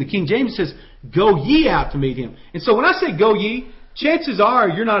in the King James, it says, go ye out to meet him. And so when I say go ye, chances are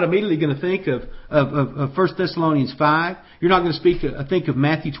you're not immediately going to think of 1 Thessalonians 5. You're not going to think of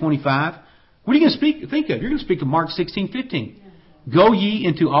Matthew 25. What are you going to think of? You're going to speak of Mark 16:15. Go ye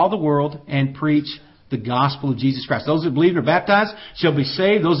into all the world and preach the gospel of Jesus Christ. Those that believe and are baptized shall be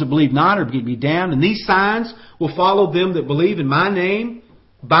saved. Those that believe not are going to be damned. And these signs will follow them that believe in my name.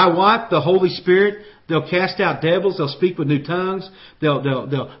 By what? The Holy Spirit. They'll cast out devils. They'll speak with new tongues. They'll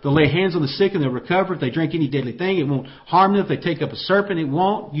lay hands on the sick and they'll recover. If they drink any deadly thing, it won't harm them. If they take up a serpent, it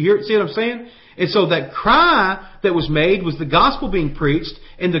won't. See what I'm saying? And so that cry that was made was the gospel being preached.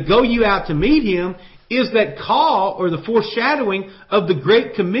 And the go you out to meet him is that call or the foreshadowing of the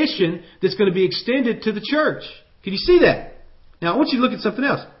Great Commission that's going to be extended to the church. Can you see that? Now I want you to look at something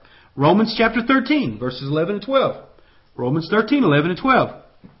else. Romans chapter 13, verses 11 and 12. Romans 13, 11 and 12.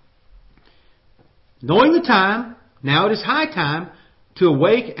 Knowing the time, now it is high time to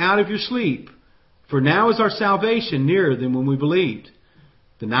awake out of your sleep. For now is our salvation nearer than when we believed.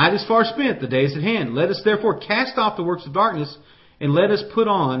 The night is far spent, the day is at hand. Let us therefore cast off the works of darkness and let us put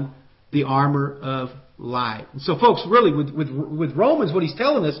on the armor of light. And so folks, really with Romans, what he's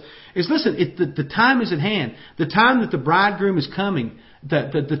telling us is, listen, the time is at hand. The time that the bridegroom is coming.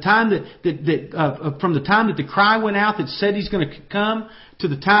 the time from the time that the cry went out that said He's going to come to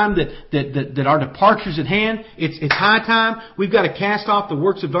the time that our departure's at hand, it's high time. We've got to cast off the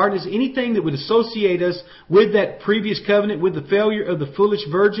works of darkness. Anything that would associate us with that previous covenant, with the failure of the foolish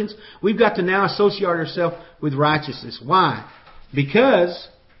virgins, we've got to now associate ourselves with righteousness. Why? Because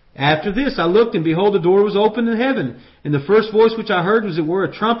after this I looked, and behold, the door was opened in heaven. And the first voice which I heard was it were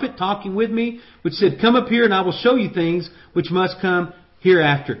a trumpet talking with me, which said, Come up here, and I will show you things which must come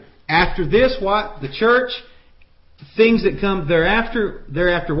hereafter. After this, what? The church. Things that come thereafter.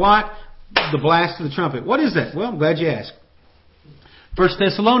 Thereafter what? The blast of the trumpet. What is that? Well, I'm glad you asked. 1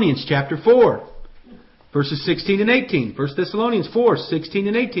 Thessalonians chapter 4, verses 16 and 18. 1 Thessalonians 4, 16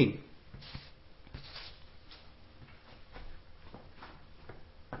 and 18.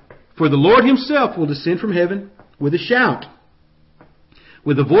 For the Lord Himself will descend from heaven with a shout,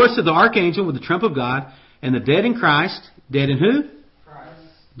 with the voice of the archangel, with the trump of God, and the dead in Christ. Dead in who? Christ.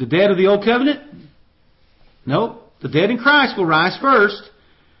 The dead of the old covenant? No. The dead in Christ will rise first.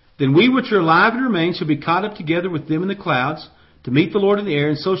 Then we which are alive and remain shall be caught up together with them in the clouds to meet the Lord in the air,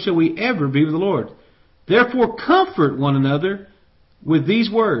 and so shall we ever be with the Lord. Therefore comfort one another with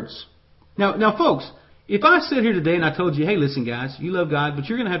these words. Now folks, if I sit here today and I told you, hey, listen guys, you love God, but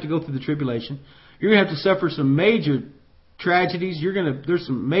you're going to have to go through the tribulation. You're going to have to suffer some major tragedies. There's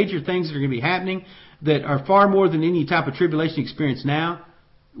some major things that are going to be happening that are far more than any type of tribulation you experience now.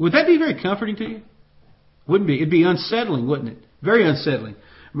 Would that be very comforting to you? Wouldn't be. It'd be unsettling, wouldn't it? Very unsettling.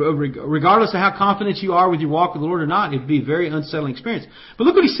 Regardless of how confident you are with your walk with the Lord or not, it'd be a very unsettling experience. But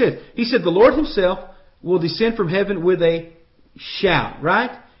look what He said. He said, the Lord Himself will descend from heaven with a shout,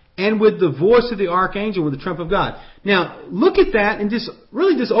 right? And with the voice of the archangel, with the trump of God. Now, look at that and just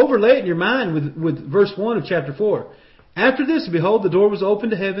overlay it in your mind with verse 1 of chapter 4. After this, behold, the door was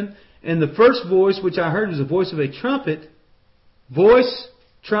opened to heaven, and the first voice which I heard was the voice of a trumpet,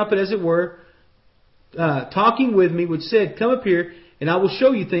 trumpet as it were, talking with me, which said, Come up here, and I will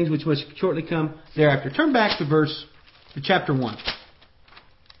show you things which must shortly come thereafter. Turn back to chapter 1.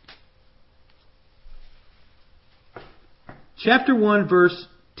 Chapter 1, verse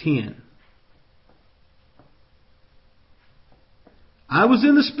 10. I was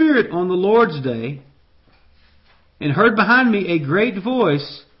in the Spirit on the Lord's day, and heard behind me a great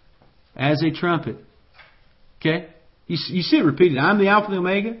voice as a trumpet. Okay? You see it repeated. I'm the Alpha and the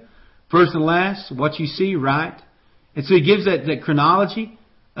Omega, first and last, what you see, right? And so He gives that chronology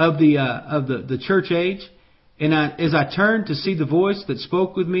of the church age. And as I turned to see the voice that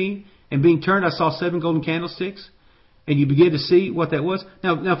spoke with me, and being turned, I saw 7 golden candlesticks. And you begin to see what that was.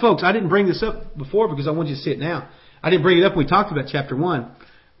 Now, folks, I didn't bring this up before because I want you to see it now. I didn't bring it up when we talked about chapter 1.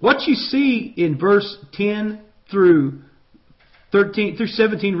 What you see in verse 10 through 13, through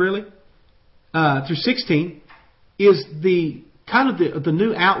 17, really, through 16, is the kind of the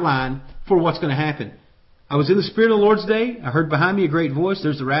new outline for what's going to happen. I was in the Spirit of the Lord's day. I heard behind me a great voice.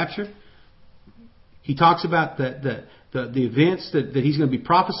 There's the rapture. He talks about the events that He's going to be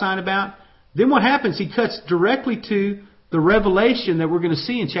prophesying about. Then what happens? He cuts directly to the revelation that we're going to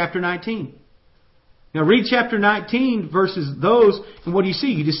see in chapter 19. Now read chapter 19 versus those, and what do you see?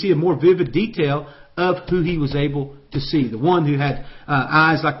 You just see a more vivid detail of who He was able to see. The one who had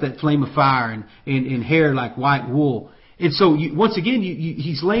eyes like that flame of fire and hair like white wool. And so once again,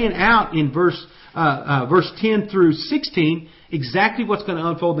 He's laying out in verse 10 through 16 exactly what's going to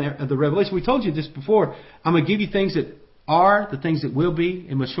unfold in the revelation. We told you this before. I'm going to give you things that are, the things that will be,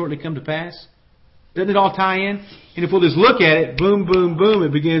 and must shortly come to pass. Doesn't it all tie in? And if we'll just look at it, boom, boom, boom,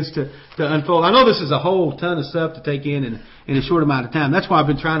 it begins to unfold. I know this is a whole ton of stuff to take in a short amount of time. That's why I've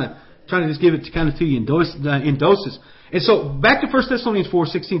been trying to just give it to you in doses. And so back to 1 Thessalonians 4,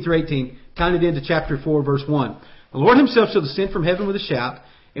 16 through 18, tying it into chapter 4, verse 1. The Lord Himself shall descend from heaven with a shout,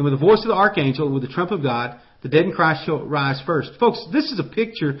 and with the voice of the archangel, and with the trump of God, the dead in Christ shall rise first. Folks, this is a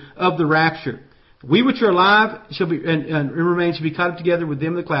picture of the rapture. We which are alive shall be and remain shall be caught up together with them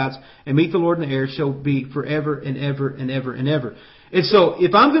in the clouds, and meet the Lord in the air, shall be forever and ever and ever and ever. And so,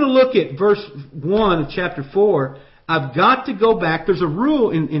 if I'm going to look at verse 1 of chapter 4, I've got to go back. There's a rule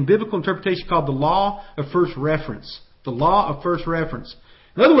in biblical interpretation called the law of first reference. The law of first reference.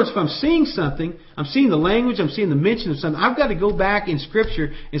 In other words, if I'm seeing something, I'm seeing the language, I'm seeing the mention of something, I've got to go back in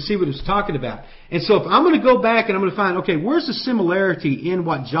Scripture and see what it's talking about. And so if I'm going to go back and I'm going to find, okay, where's the similarity in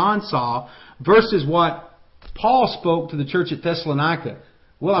what John saw versus what Paul spoke to the church at Thessalonica?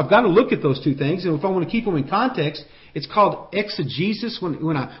 Well, I've got to look at those two things, and if I want to keep them in context, it's called exegesis.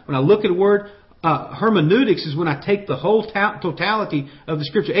 When I look at a word, Hermeneutics is when I take the whole totality of the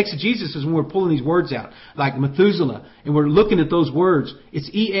Scripture. Exegesis is when we're pulling these words out, like Methuselah, and we're looking at those words. It's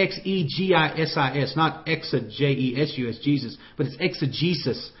exegesis, not exegesus, Jesus, but it's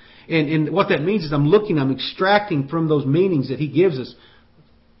exegesis. And what that means is I'm extracting from those meanings that He gives us.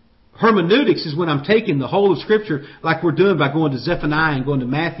 Hermeneutics is when I'm taking the whole of Scripture, like we're doing by going to Zephaniah and going to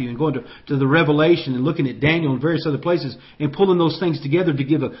Matthew and going to the Revelation and looking at Daniel and various other places and pulling those things together to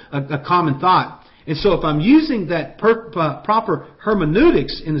give a common thought. And so if I'm using that proper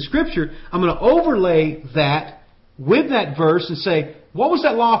hermeneutics in the Scripture, I'm going to overlay that with that verse and say, what was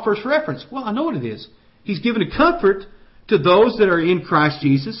that law of first reference? Well, I know what it is. He's given a comfort to those that are in Christ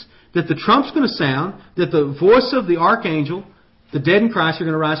Jesus, that the trump's going to sound, that the voice of the archangel, the dead in Christ, are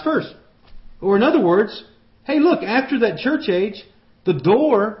going to rise first. Or in other words, hey, look, after that church age, the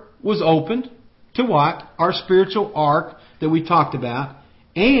door was opened to what? Our spiritual ark that we talked about.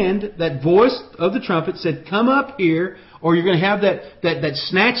 And that voice of the trumpet said, come up here, or you're going to have that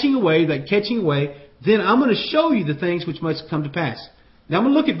snatching away, that catching away. Then I'm going to show you the things which must come to pass. Now I'm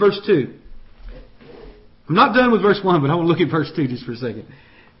going to look at verse 2. I'm not done with verse 1, but I want to look at verse 2 just for a second.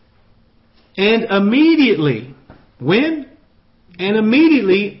 And immediately, when? And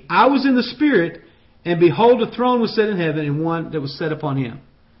immediately I was in the Spirit, and behold, a throne was set in heaven, and one that was set upon Him.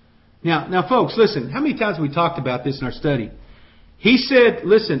 Now, folks, listen. How many times have we talked about this in our study? He said,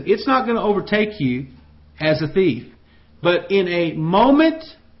 listen, it's not going to overtake you as a thief, but in a moment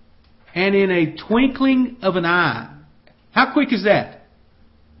and in a twinkling of an eye. How quick is that?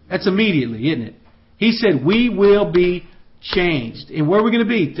 That's immediately, isn't it? He said, we will be changed. And where are we going to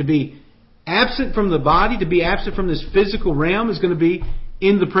be? To be absent from the body, to be absent from this physical realm is going to be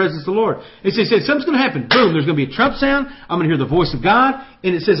in the presence of the Lord. It says something's going to happen. Boom, there's going to be a trump sound. I'm going to hear the voice of God.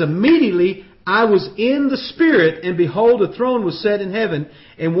 And it says immediately I was in the Spirit, and behold, a throne was set in heaven,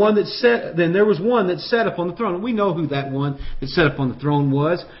 and then there was one that sat upon the throne. And we know who that one that sat upon the throne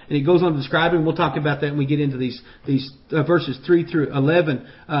was. And it goes on to describe it, and we'll talk about that when we get into these verses 3 through 11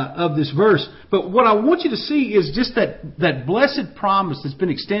 of this verse. But what I want you to see is just that blessed promise that's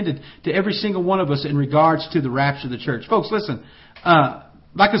been extended to every single one of us in regards to the rapture of the church. Folks, listen.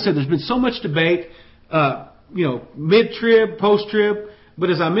 Like I said, there's been so much debate, mid-trib, post-trib. But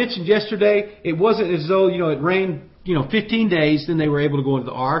as I mentioned yesterday, it wasn't as though, it rained, 15 days, then they were able to go into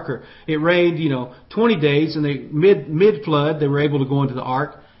the ark, or it rained, 20 days, and they mid-flood, they were able to go into the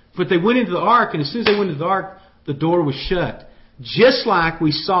ark. But they went into the ark, and as soon as they went into the ark, the door was shut. Just like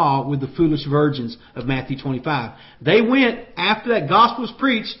we saw with the foolish virgins of Matthew 25. They went, after that gospel was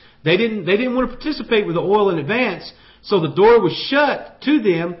preached, they didn't want to participate with the oil in advance, so the door was shut to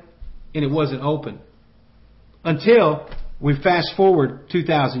them, and it wasn't open. Until we fast forward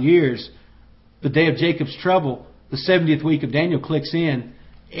 2,000 years, the day of Jacob's trouble, the 70th week of Daniel clicks in,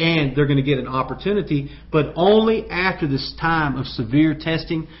 and they're going to get an opportunity, but only after this time of severe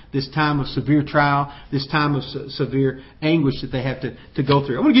testing, this time of severe trial, this time of severe anguish that they have to go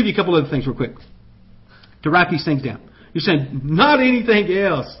through. I'm going to give you a couple other things real quick to write these things down. You're saying, not anything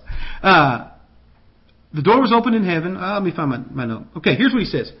else. The door was open in heaven. Let me find my note. Okay, here's what he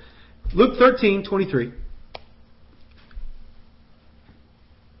says. Luke 13:23.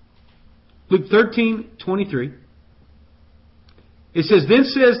 Luke 13:23. It says, then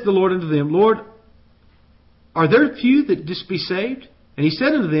says the Lord unto them, Lord, are there few that just be saved? And He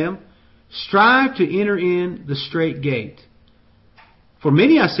said unto them, strive to enter in the strait gate. For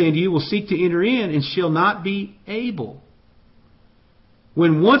many, I say unto you, will seek to enter in, and shall not be able.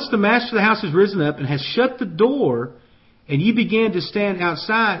 When once the master of the house has risen up, and has shut the door, and ye begin to stand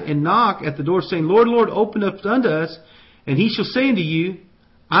outside, and knock at the door, saying, Lord, Lord, open up unto us. And He shall say unto you,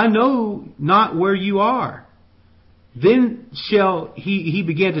 I know not where you are. Then shall he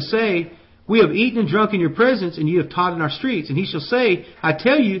begin to say, we have eaten and drunk in your presence, and you have taught in our streets. And He shall say, I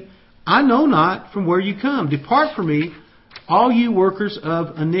tell you, I know not from where you come. Depart from me, all you workers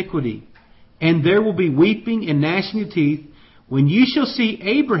of iniquity. And there will be weeping and gnashing of teeth, when you shall see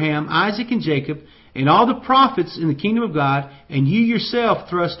Abraham, Isaac, and Jacob, and all the prophets in the kingdom of God, and you yourself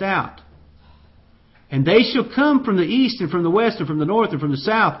thrust out. And they shall come from the east, and from the west, and from the north, and from the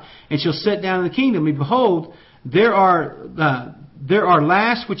south, and shall sit down in the kingdom. And behold, there are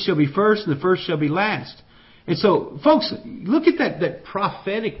last which shall be first, and the first shall be last. And so, folks, look at that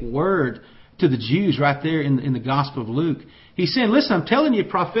prophetic word to the Jews right there in the Gospel of Luke. He's saying, listen, I'm telling you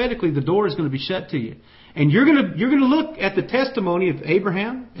prophetically, the door is going to be shut to you. And you're going to look at the testimony of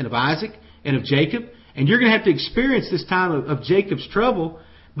Abraham and of Isaac and of Jacob, and you're going to have to experience this time of Jacob's trouble,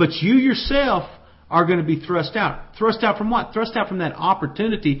 but you yourself are going to be thrust out. Thrust out from what? Thrust out from that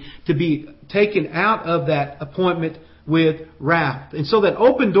opportunity to be taken out of that appointment with wrath. And so that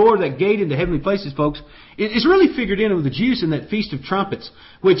open door, that gate into heavenly places, folks, is really figured in with the Jews in that Feast of Trumpets,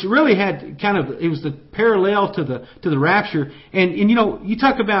 which really had kind of, it was the parallel to the rapture. And you know, you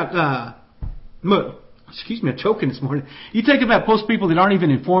talk about, excuse me, I'm choking this morning. You talk about most people that aren't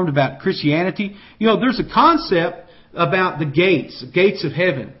even informed about Christianity. You know, there's a concept about the gates of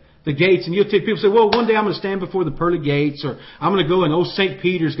heaven. The gates, and you'll take people say, well, one day I'm going to stand before the pearly gates, or I'm going to go and St.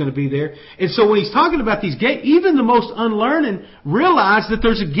 Peter's going to be there. And so when he's talking about these gates, even the most unlearned realize that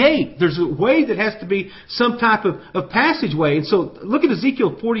there's a gate. There's a way that has to be some type of passageway. And so look at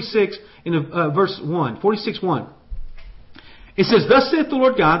Ezekiel 46 in verse 1, 46:1. It says, thus saith the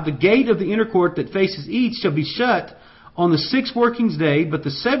Lord God, the gate of the inner court that faces east shall be shut on the 6th working day, but the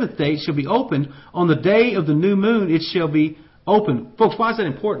 7th day shall be opened. On the day of the new moon it shall be open. Folks, why is that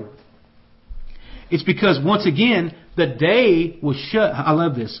important? It's because, once again, the day was shut. I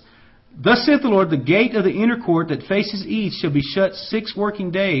love this. Thus saith the Lord, the gate of the inner court that faces east shall be shut 6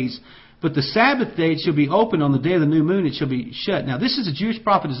 working days, but the Sabbath day it shall be open. On the day of the new moon it shall be shut. Now, this is a Jewish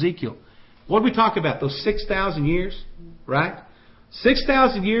prophet Ezekiel. What did we talk about? Those 6,000 years, right?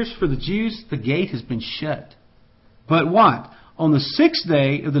 6,000 years for the Jews, the gate has been shut. But what? On the 6th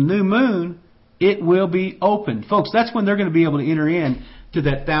day of the new moon, it will be opened. Folks, that's when they're going to be able to enter in to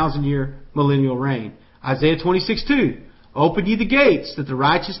that 1,000-year millennial reign. Isaiah 26:2. Open ye the gates, that the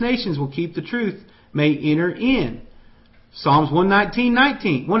righteous nations will keep the truth, may enter in. Psalms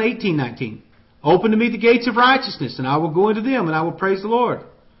 118:19. Open to me the gates of righteousness, and I will go into them, and I will praise the Lord.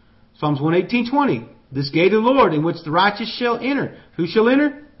 Psalms 118:20. This gate of the Lord, in which the righteous shall enter. Who shall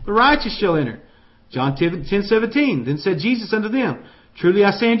enter? The righteous shall enter. John 10:17. Then said Jesus unto them, truly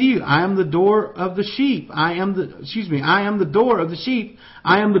I say unto you, I am the door of the sheep. I am the door of the sheep.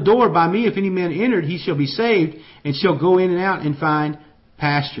 I am the door. By me, if any man entered, he shall be saved, and shall go in and out and find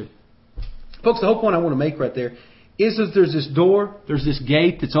pasture. Folks, the whole point I want to make right there is that there's this door, there's this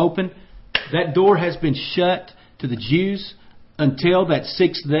gate that's open. That door has been shut to the Jews until that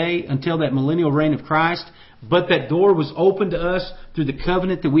 6th day, until that millennial reign of Christ. But that door was open to us through the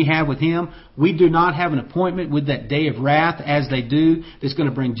covenant that we have with Him. We do not have an appointment with that day of wrath as they do. That's going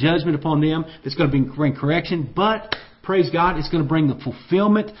to bring judgment upon them. That's going to bring correction. But, praise God, it's going to bring the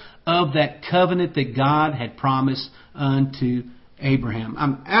fulfillment of that covenant that God had promised unto Abraham.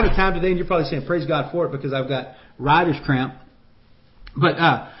 I'm out of time today, and you're probably saying, praise God for it, because I've got rider's cramp. But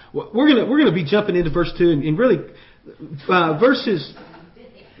we're gonna be jumping into verse 2 and really verses.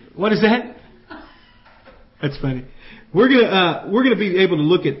 What is that? That's funny. We're gonna be able to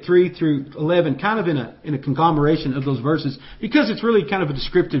look at 3 through 11, kind of in a conglomeration of those verses, because it's really kind of a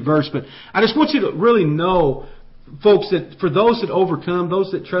descriptive verse. But I just want you to really know, folks, that for those that overcome, those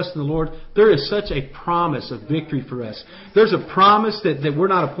that trust in the Lord, there is such a promise of victory for us. There's a promise that we're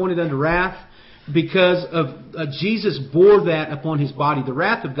not appointed unto wrath, because of Jesus bore that upon His body. The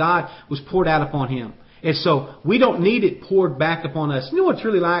wrath of God was poured out upon Him. And so we don't need it poured back upon us. You know what it's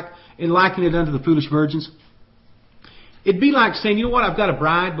really like in likening it unto the foolish virgins? It'd be like saying, you know what, I've got a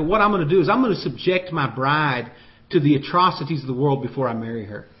bride, but what I'm going to do is I'm going to subject my bride to the atrocities of the world before I marry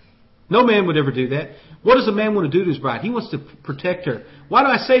her. No man would ever do that. What does a man want to do to his bride? He wants to protect her. Why do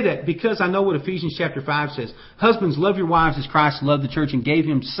I say that? Because I know what Ephesians chapter 5 says. Husbands, love your wives as Christ loved the church and gave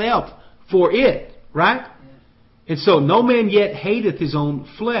Himself for it. Right? And so, no man yet hateth his own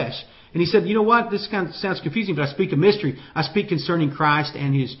flesh. And he said, you know what? This kind of sounds confusing, but I speak a mystery. I speak concerning Christ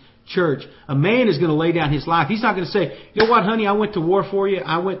and His church. A man is going to lay down his life. He's not going to say, you know what, honey, I went to war for you.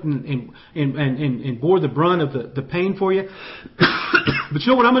 I went and bore the brunt of the pain for you. But you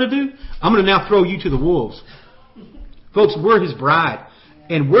know what I'm going to do? I'm going to now throw you to the wolves. Folks, we're His bride.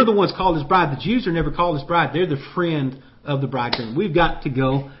 And we're the ones called His bride. The Jews are never called His bride. They're the friend of the bridegroom. We've got to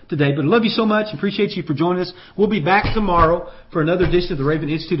go today. But I love you so much. Appreciate you for joining us. We'll be back tomorrow for another edition of the Raven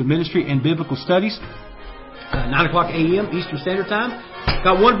Institute of Ministry and Biblical Studies. 9 o'clock a.m. Eastern Standard Time.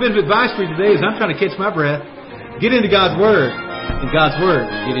 Got one bit of advice for you today as I'm trying to catch my breath. Get into God's Word, and God's Word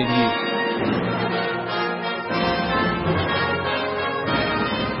get into you.